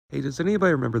Hey, does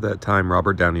anybody remember that time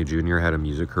Robert Downey Jr. had a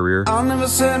music career? I'll never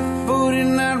set foot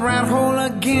in that rat hole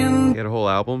again. He had a whole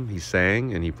album, he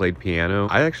sang, and he played piano.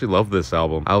 I actually love this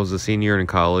album. I was a senior in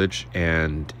college,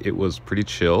 and it was pretty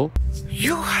chill.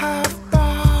 You have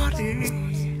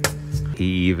body. He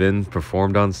even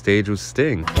performed on stage with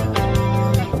Sting.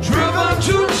 Driven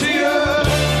to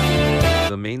tears.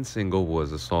 The main single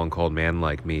was a song called Man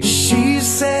Like Me. She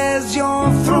says you're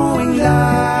throwing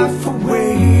life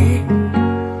away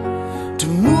to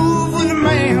move with a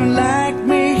man like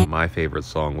me. My favorite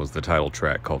song was the title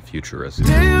track called Futurist.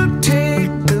 We'll take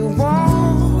the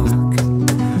walk.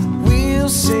 We'll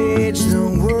sage the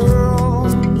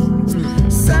world.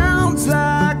 Sounds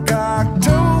like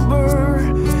October.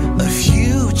 A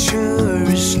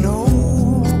futurist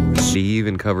knows. He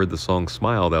even covered the song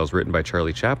Smile that was written by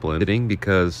Charlie Chaplin, fitting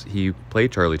because he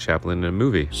played Charlie Chaplin in a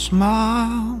movie.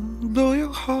 Smile, though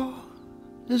your heart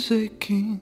is aching.